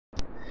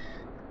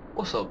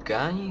What's up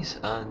guys,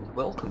 and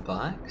welcome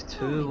back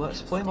to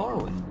Let's Play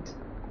Morrowind.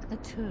 A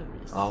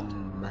tourist.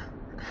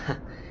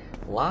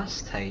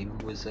 Last time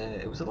was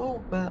it was a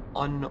little bit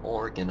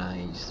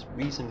unorganised.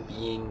 Reason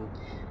being,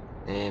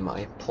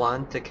 I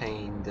planned to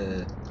kind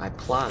of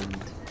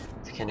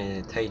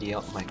tidy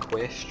up my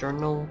quest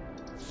journal.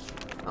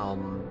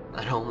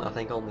 I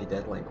think I only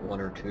did like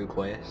one or two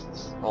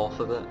quests off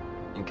of it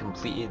and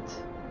completed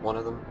one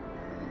of them.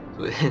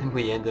 So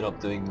we ended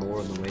up doing more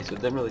on the way, so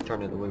it didn't really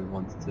turn out the way we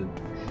wanted to.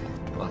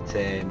 But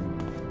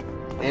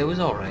it was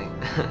alright.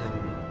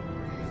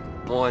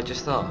 Well, I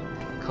just thought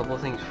a couple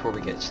of things before we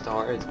get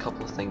started, a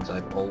couple of things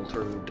I've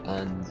altered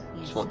and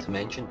just want to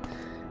mention.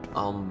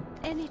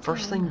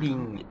 First thing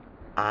being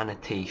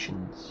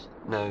annotations.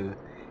 Now,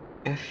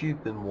 if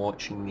you've been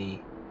watching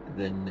me,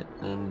 then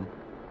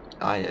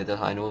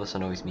I know this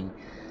annoys me,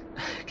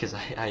 because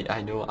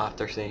I know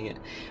after saying it,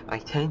 I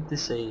tend to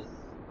say,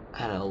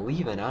 and I'll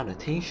leave an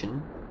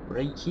annotation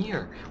right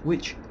here,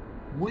 which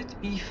would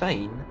be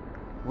fine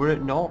were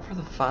it not for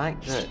the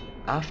fact that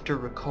after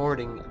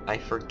recording I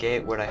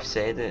forget where I've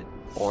said it,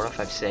 or if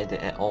I've said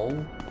it at all.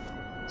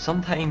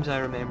 Sometimes I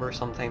remember,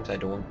 sometimes I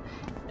don't,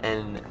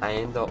 and I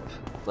end up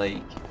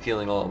like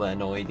feeling a little bit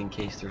annoyed in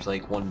case there's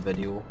like one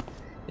video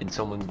and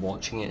someone's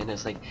watching it and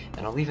it's like,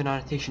 and I'll leave an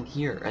annotation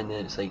here, and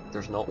then it's like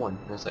there's not one,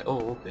 and it's like,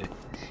 oh okay.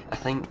 I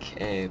think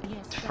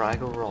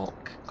Trogadorr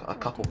a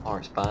couple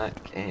parts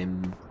back,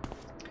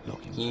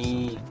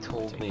 he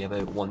told me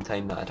about one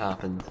time that had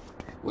happened,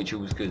 which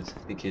was good,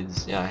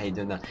 because yeah, I hate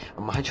doing that.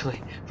 I'm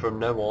actually, from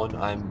now on,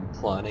 I'm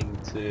planning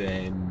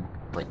to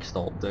like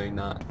stop doing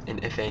that,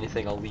 and if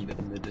anything I'll leave it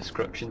in the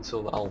description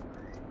so that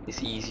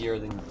it's easier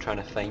than trying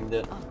to find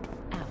it,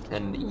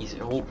 and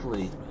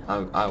hopefully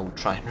I'll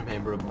try and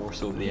remember it more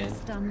so at the end.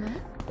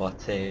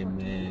 But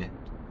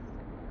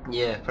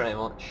yeah, pretty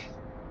much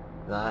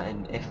that.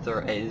 And if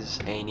there is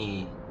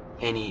any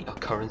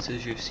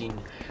occurrences you've seen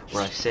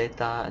where I've said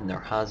that and there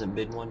hasn't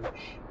been one,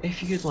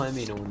 if you could let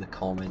me know in the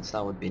comments,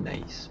 that would be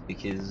nice,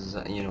 because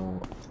you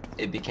know,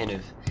 it'd be kind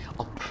of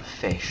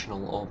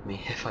unprofessional of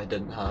me if I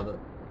didn't have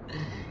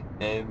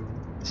it.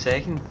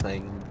 Second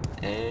thing,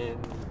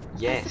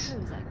 yes,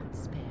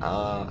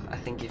 I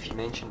think if you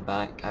mentioned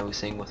back, I was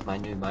saying with my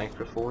new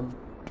microphone,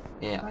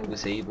 I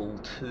was able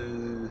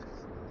to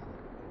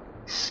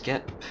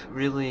skip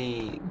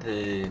really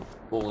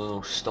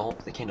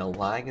stop the kind of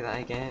lag that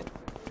I get.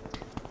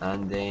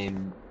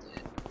 And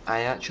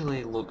I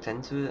actually looked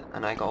into it,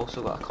 and I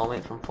also got a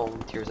comment from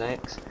Volunteers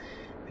X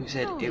who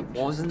said it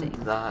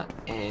wasn't that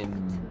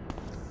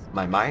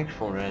my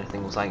microphone or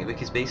anything was lagging,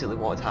 because basically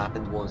what had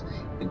happened was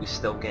it was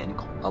still getting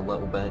a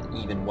little bit,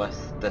 even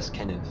with this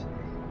kind of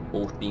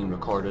both being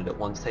recorded at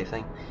once type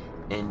thing,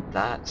 and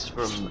that's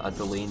from a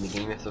delay in the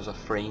game. If there's a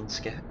frame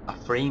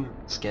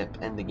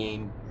skip in the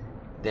game,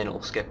 then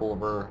it'll skip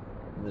over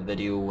the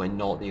video and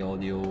not the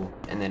audio,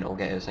 and then it'll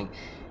get everything.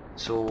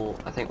 So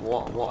I think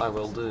what I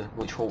will do,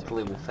 which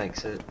hopefully will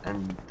fix it,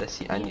 and I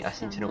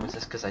seem to notice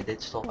this because I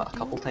did stop it a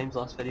couple times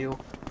last video,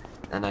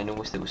 and I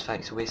noticed it was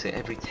fixed. So basically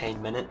every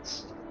 10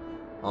 minutes,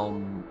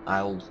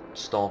 I'll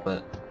stop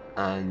it,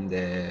 and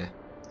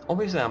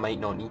obviously I might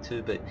not need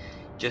to, but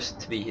just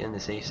to be in the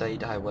safe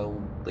side, I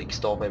will like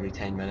stop every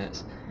 10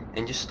 minutes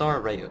and just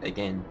start right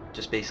again,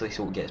 just basically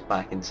so it gets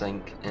back in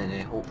sync, and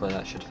hopefully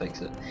that should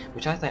fix it.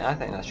 Which I think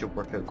that should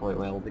work out quite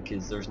well,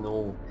 because there's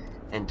no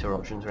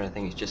interruptions or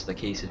anything. It's just a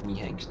case of me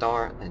hitting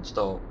start and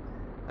stop,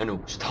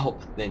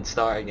 stop then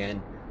start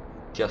again,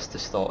 just to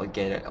start and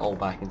get it all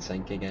back in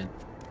sync again.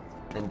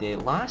 And the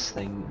last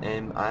thing,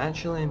 I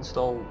actually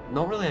installed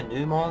not really a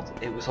new mod,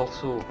 it was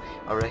also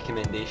a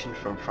recommendation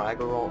from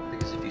Trogadorr,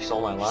 because if you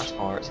saw my last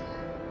parts,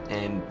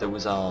 there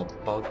was a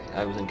bug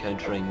I was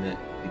encountering that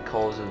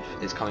because of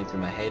it's coming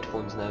through my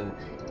headphones now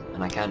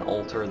and I can't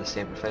alter the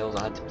separate files,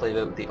 I had to play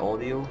about with the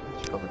audio. I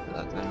should probably put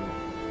that down.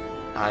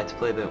 I had to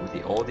play about with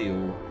the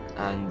audio,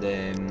 and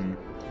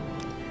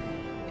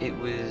it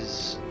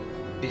was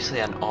basically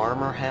an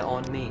Armour hit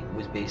on me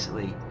was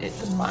basically at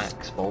the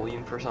max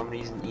volume for some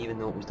reason, even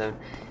though it was down.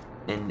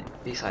 And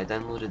basically I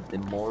downloaded the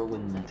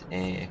Morrowind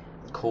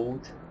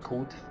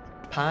code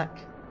pack,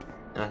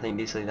 and I think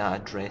basically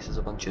that addresses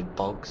a bunch of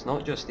bugs,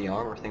 not just the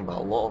Armour thing but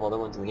a lot of other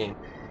ones in the game.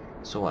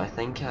 So I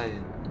think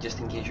just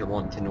in case you're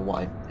wanting to know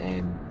what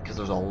because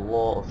there's a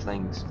lot of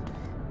things,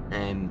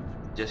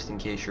 just in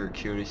case you're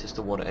curious as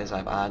to what it is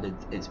I've added,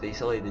 it's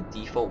basically the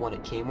default one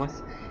it came with,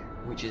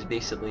 which is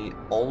basically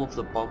all of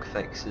the bug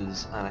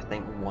fixes, and I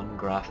think one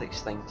graphics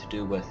thing to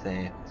do with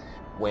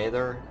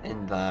weather,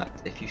 in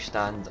that if you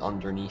stand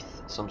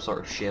underneath some sort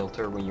of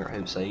shelter when you're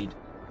outside,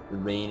 the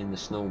rain and the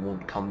snow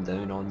won't come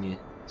down on you,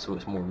 so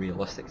it's more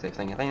realistic type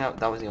thing. I think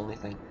that was the only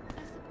thing.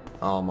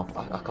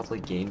 A couple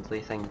of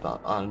gameplay things, but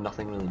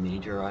nothing really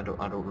major. I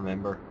don't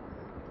remember.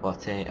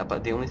 But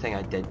the only thing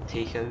I did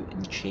take out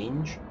and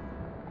change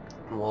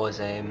was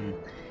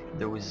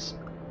there was,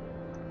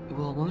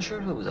 well, I'm not sure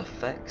if it was a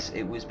fix.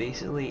 It was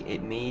basically,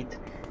 it made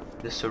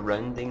the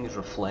surroundings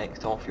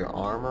reflect off your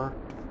armour,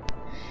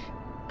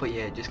 But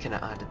yeah, it just kind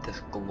of added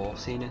this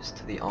glossiness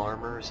to the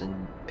armours,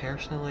 and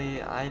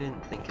personally I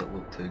didn't think it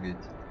looked too good.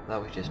 That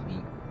was just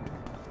me.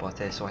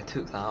 But so I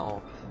took that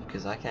off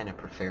because I kind of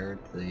preferred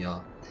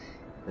the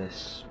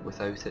this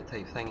without it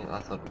type thing. I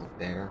thought it looked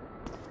better.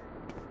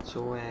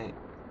 So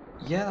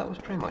yeah, that was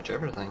pretty much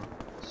everything.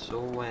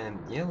 So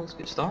yeah, let's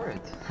get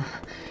started.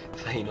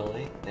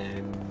 Finally,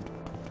 I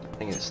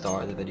think at the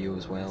start of the video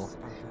as well,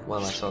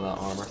 when I saw that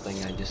armour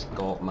thing, I just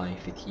got my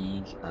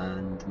fatigue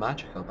and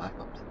magicka back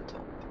up to the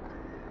top.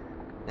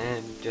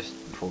 Just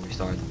before we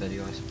start the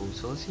video, I suppose.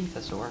 So let's see if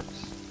this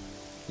works.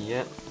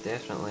 Yep,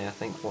 definitely. I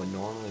think what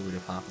normally would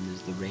have happened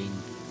is the rain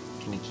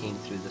kind of came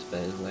through this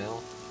bit as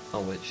well,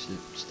 which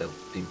it still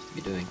seems to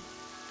be doing.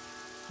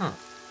 Huh.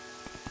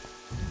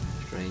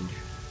 Strange.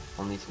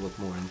 I'll need to look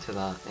more into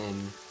that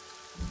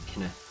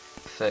kind of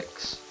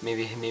fix.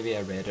 Maybe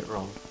I read it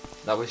wrong.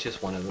 That was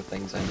just one of the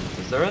things I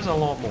noticed. There is a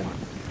lot more,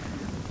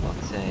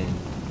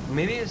 but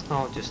maybe it's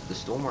not just the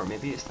stonework.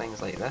 Maybe it's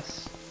things like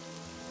this.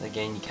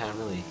 Again, you can't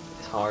really.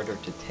 It's harder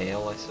to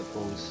tell, I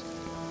suppose.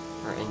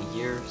 Or in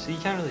here, so you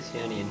can't really see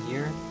any in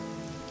here.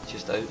 It's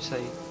just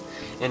outside.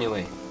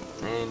 Anyway,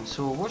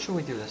 so what shall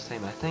we do this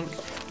time? I think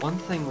one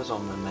thing was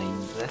on my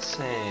mind. This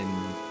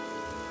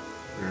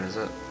where is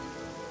it?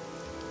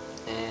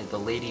 The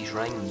lady's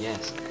ring.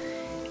 Yes,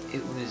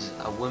 it was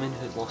a woman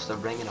who'd lost a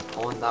ring in a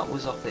pond. That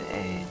was up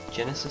at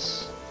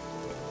Genesis.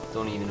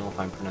 Don't even know if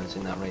I'm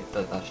pronouncing that right,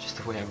 but that's just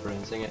the way I'm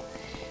pronouncing it.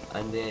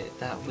 And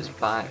that was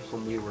back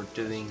when we were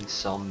doing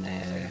some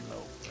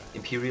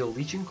Imperial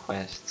Legion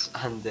quests,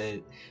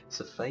 and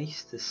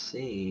suffice to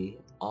say,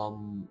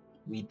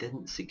 we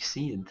didn't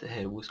succeed.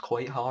 It was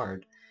quite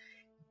hard,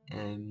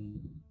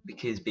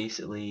 because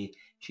basically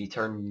she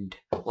turned,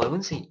 well, I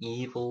wouldn't say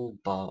evil,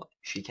 but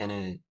she kind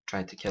of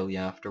tried to kill you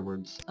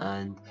afterwards,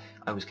 and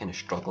I was kind of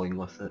struggling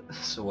with it,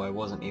 so I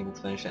wasn't able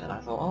to finish it, and I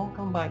thought, oh, I'll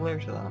come back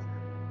later to that.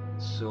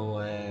 So,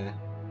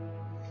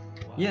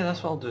 yeah,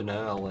 that's what I'll do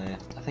now. I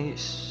think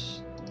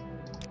it's,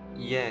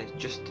 yeah,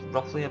 just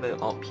roughly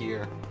about up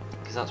here,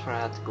 because that's where I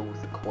had to go with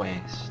the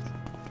quest.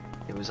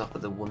 It was up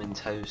at the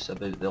woman's house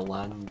about the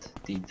land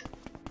deed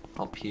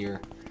up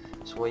here.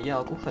 So yeah,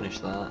 I'll go finish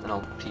that, and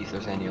I'll see if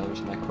there's any others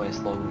in my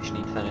quest log which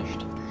need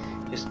finished.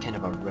 Just kind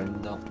of a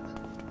roundup,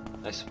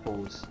 I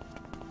suppose.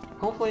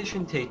 Hopefully it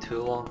shouldn't take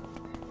too long.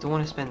 Don't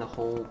want to spend the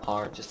whole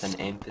part just an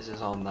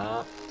emphasis on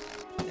that.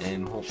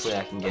 Hopefully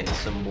I can get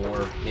some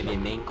more, maybe a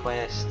main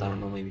quest, I don't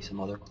know, maybe some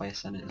other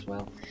quests in it as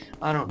well.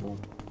 I don't know,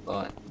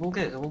 but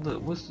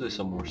let's do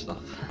some more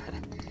stuff.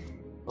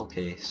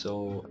 Okay,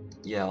 so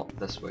yeah, up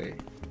this way.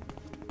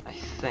 I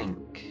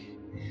think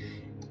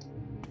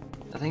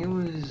it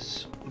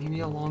was maybe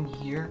along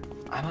here.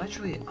 I'm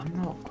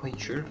not quite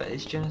sure if it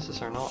is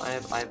Genesis or not. I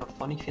have a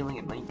funny feeling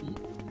it might be,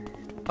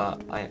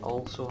 but I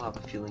also have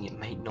a feeling it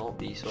might not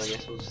be, so I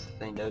guess we'll just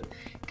find out.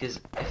 Because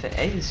if it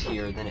is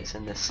here, then it's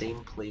in the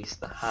same place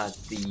that had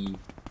the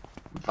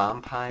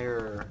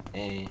vampire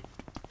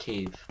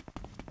cave,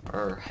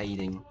 or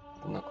hiding,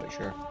 I'm not quite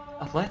sure.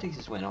 Athletics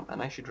has went up,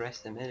 and I should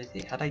rest and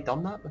meditate. Had I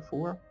done that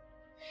before?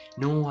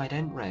 No, I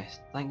didn't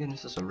rest. Thank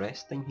goodness there's a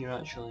rest thing here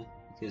actually,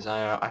 because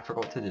I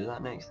forgot to do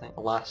that next time,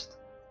 last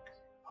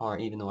part,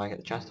 even though I get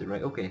the chance to.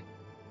 Right, okay.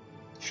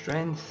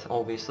 Strength,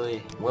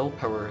 obviously.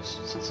 Willpower,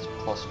 since it's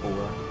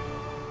 +4.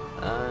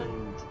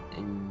 And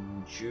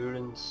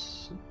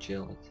endurance,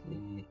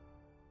 agility.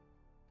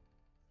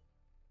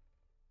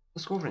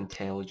 Let's go over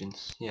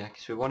intelligence, yeah,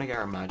 because we want to get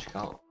our magic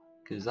up,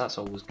 because that's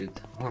always good.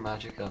 More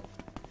magic up.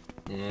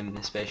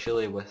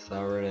 Especially with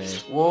our,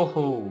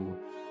 whoa!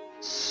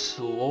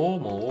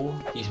 Slow-mo.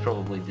 He's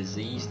probably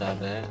diseased, I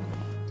bet.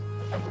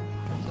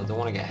 So I don't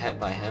want to get hit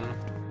by him.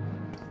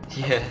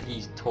 Yeah,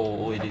 he's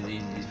totally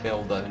diseased. He's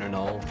fell down and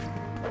all.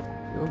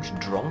 He looks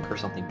drunk or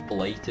something.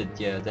 Blighted.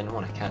 Yeah, I didn't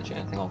want to catch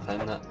anything off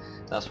him.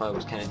 That's why I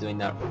was kind of doing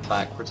that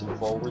backwards and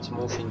forwards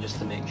motion just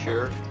to make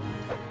sure.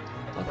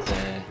 But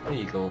there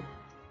you go.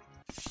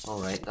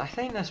 Alright, I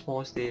think this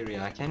was the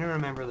area. I kind of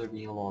remember there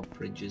being a lot of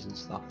bridges and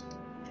stuff.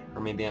 Or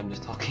maybe I'm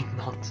just talking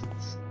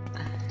nonsense.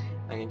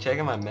 I can check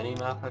on my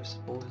mini-map, I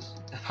suppose.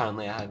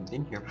 Apparently I haven't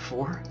been here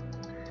before.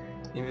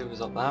 Maybe it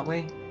was up that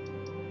way?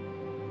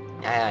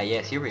 Ah,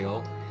 yes, here we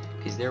go.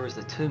 Because there was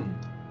the tomb.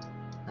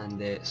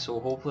 And so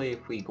hopefully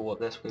if we go up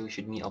this way we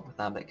should meet up with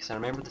that bit. Because I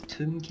remember the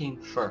tomb came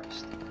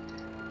first.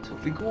 So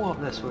if we go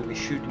up this way we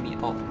should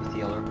meet up with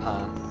the other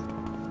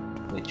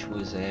path. Which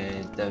was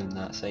down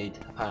that side,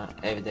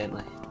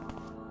 evidently.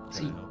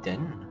 See,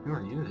 Din, who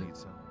are you?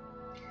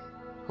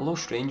 Hello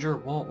stranger,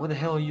 what the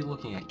hell are you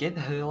looking at? Get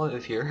the hell out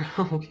of here.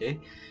 Okay.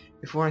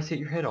 Before I take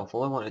your head off,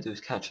 all I want to do is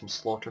catch some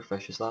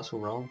slaughterfish. Is that so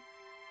wrong?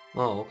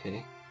 Oh,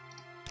 okay.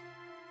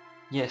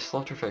 Yes,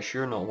 slaughterfish,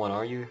 you're not one,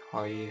 are you?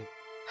 Are you?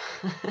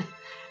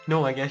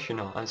 No, I guess you're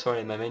not. I'm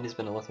sorry, my mind has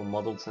been a little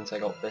muddled since I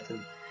got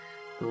bitten.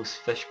 Those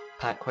fish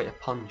pack quite a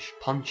punch.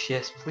 Punch,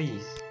 yes,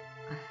 please.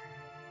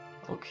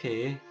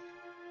 Okay.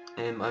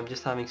 I'm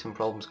just having some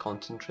problems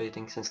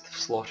concentrating since the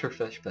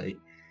slaughterfish bite.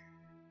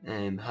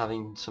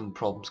 Having some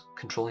problems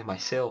controlling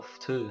myself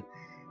too.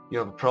 You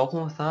have a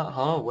problem with that,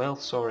 huh? Well,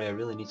 sorry, I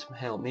really need some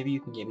help. Maybe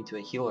you can get me to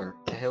a healer.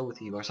 To hell with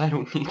healers, I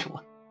don't need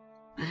one.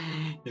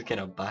 Just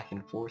kind of back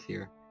and forth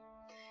here.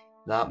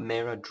 That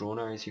Mera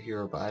Droner is your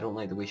hero, but I don't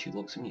like the way she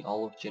looks at me.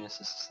 All of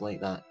Genesis is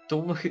like that.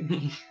 Don't look at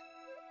me!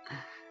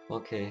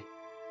 Okay.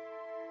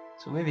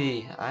 So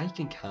maybe I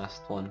can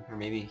cast one, or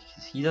maybe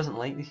cause he doesn't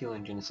like the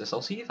healing Genesis.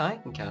 I'll see if I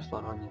can cast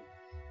one on you.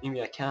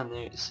 Maybe I can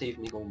there to save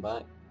me going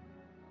back.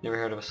 Never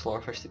heard of a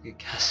Slaughterfish that could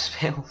cast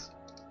spells.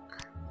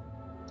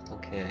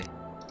 Okay.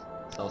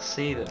 So I'll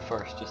save it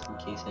first just in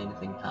case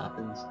anything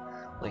happens.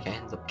 Like I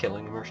end up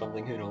killing him or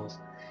something, who knows.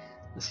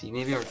 Let's see,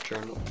 maybe our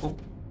journal... Oh!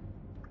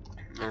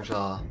 There's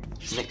a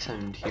Nick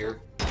sound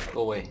here.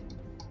 Go away.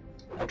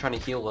 I'm trying to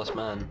heal this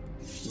man.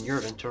 And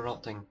you're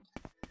interrupting.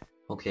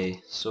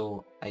 Okay,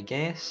 so I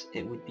guess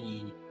it would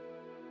be,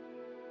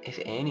 if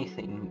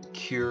anything,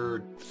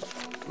 cured,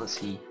 let's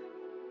see,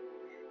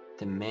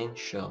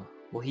 dementia.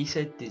 Well, he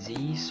said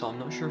disease, so I'm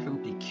not sure if it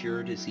would be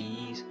cure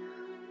disease,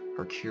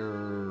 or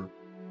cure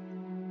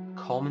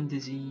common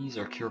disease,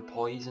 or cure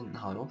poison.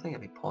 No, I don't think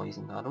it'd be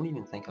poison. I don't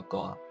even think I've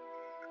got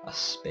a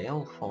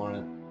spell for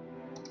it.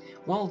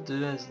 What I'll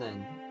do is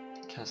then,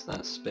 cast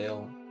that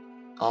spell.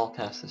 I'll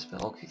cast the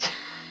spell, okay.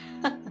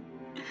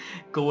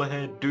 Go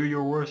ahead, do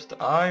your worst.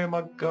 I am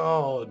a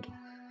god.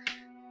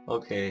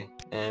 Okay,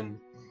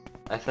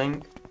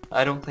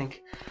 I don't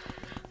think,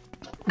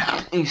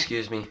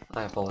 excuse me,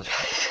 I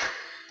apologize.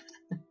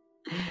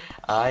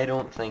 I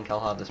don't think I'll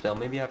have the spell.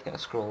 Maybe I've got a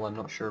scroll, I'm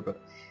not sure,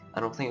 but I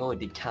don't think it would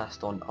be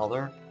cast on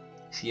other.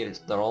 See,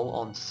 they're all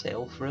on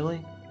self,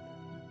 really.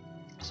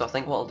 So I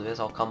think what I'll do is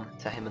I'll come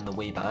to him on the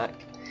way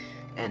back,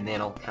 and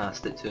then I'll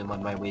cast it to him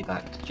on my way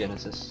back to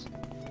Genesis.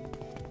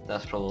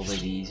 That's probably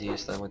the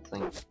easiest, I would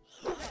think.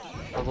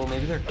 Although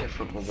maybe there are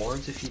different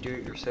rewards if you do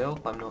it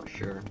yourself, I'm not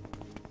sure.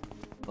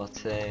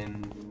 But,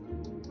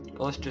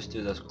 let's just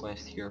do this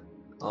quest here.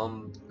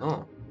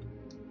 Oh.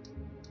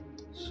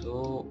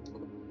 So...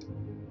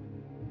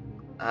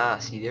 Ah,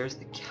 see, there's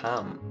the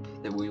camp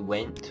that we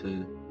went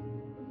to.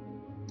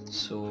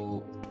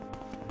 So...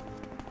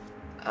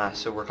 Ah,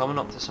 so we're coming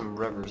up to some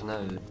rivers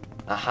now.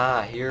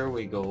 Aha, here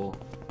we go.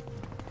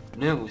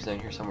 Knew it was down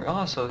here somewhere.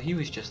 Ah, so he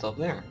was just up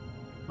there.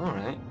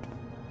 Alright.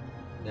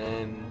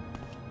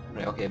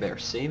 Right, okay, I better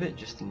save it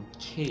just in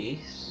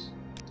case.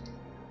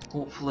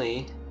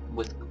 Hopefully,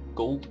 with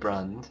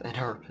Goldbrand in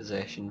our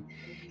possession,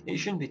 it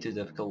shouldn't be too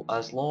difficult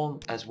as our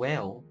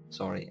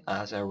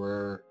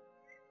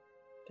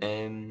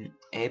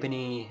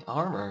ebony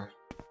armour.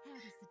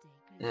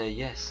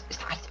 Yes.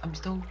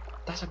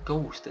 That's a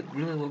ghost. It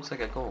really looks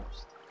like a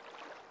ghost.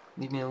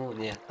 Leave me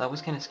alone. Yeah, that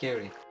was kind of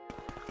scary.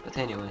 But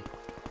anyway.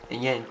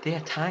 And yeah, they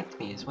attacked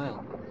me as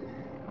well.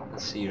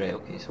 Let's see, right,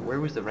 okay, so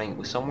where was the ring? It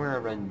was somewhere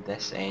around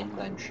this end,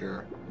 I'm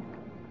sure.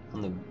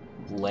 On the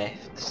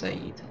left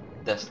side.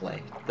 This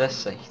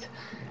side.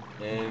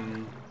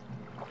 Kinda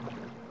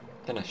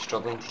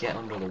struggling to get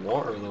under the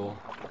water though.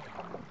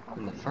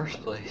 In the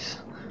first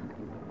place.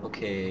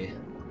 Okay.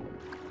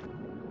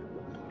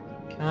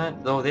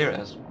 Oh, there it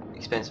is.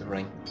 Expensive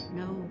ring.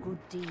 No good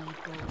deed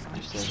goes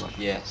unpunished.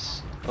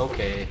 Yes.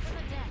 Okay.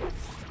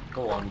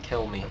 Go on,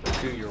 kill me.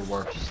 Do your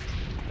worst.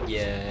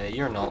 Yeah,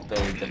 you're not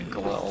very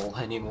difficult at all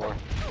anymore.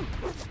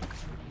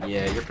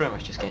 Yeah, you're pretty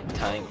much just getting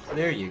tanked.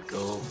 There you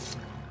go.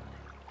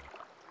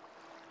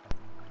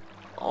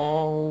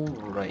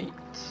 Alright.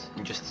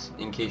 And just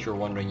in case you're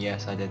wondering,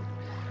 yes, I did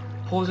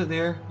pause it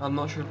there. I'm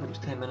not sure if it was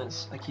 10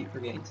 minutes. I keep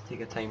forgetting to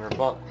take a timer.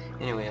 But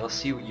anyway, let's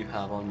see what you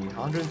have on you.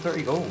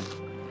 130 gold.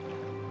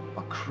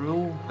 A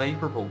cruel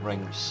Viper Bolt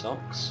ring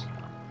sucks.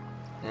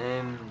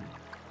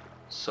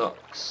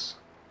 Sucks.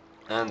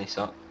 And they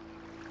suck.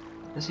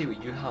 Let's see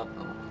what you have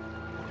though.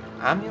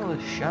 Amulet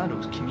of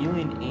Shadows,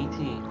 Chameleon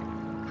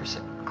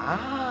 80%.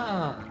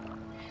 Ah!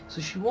 So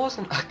she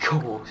wasn't a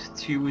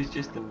ghost, she was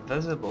just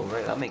invisible,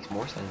 right? That makes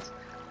more sense.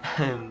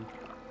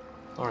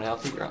 Alright, I'll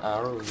take your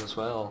arrows as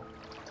well.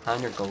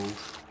 And your gold.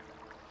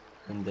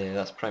 And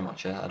that's pretty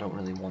much it, I don't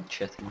really want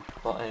chitting.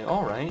 But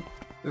alright,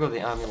 we got the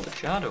Amulet of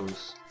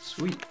Shadows.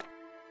 Sweet.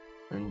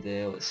 And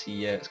let's see,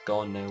 yeah, it's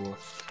gone now.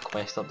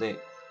 Quest update.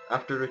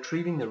 After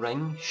retrieving the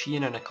ring, she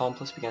and an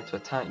accomplice began to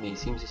attack me. It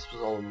seems this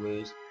was all a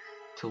ruse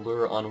to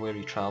lure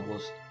unwary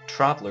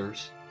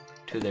travellers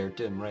to their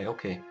doom. Right,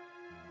 okay.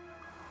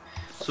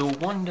 So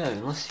one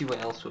down, let's see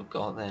what else we've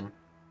got then.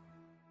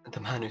 The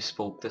man who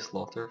spoke to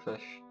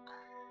Slaughterfish.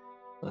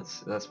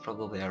 That's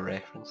probably a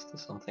reference to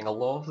something. A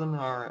lot of them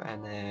are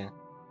in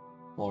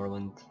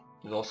Morrowind.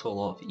 There's also a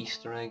lot of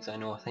Easter eggs, I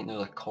know. I think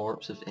there's a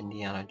corpse of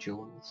Indiana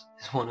Jones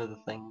is one of the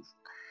things,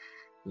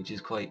 which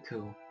is quite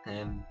cool.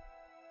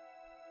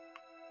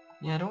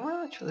 Yeah, I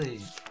don't actually...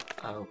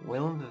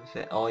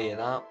 oh yeah,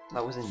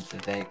 that was in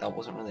Vivek, that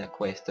wasn't really a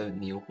quest out in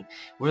the open.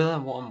 Really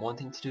what I'm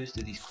wanting to do is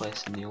do these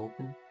quests in the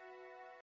open.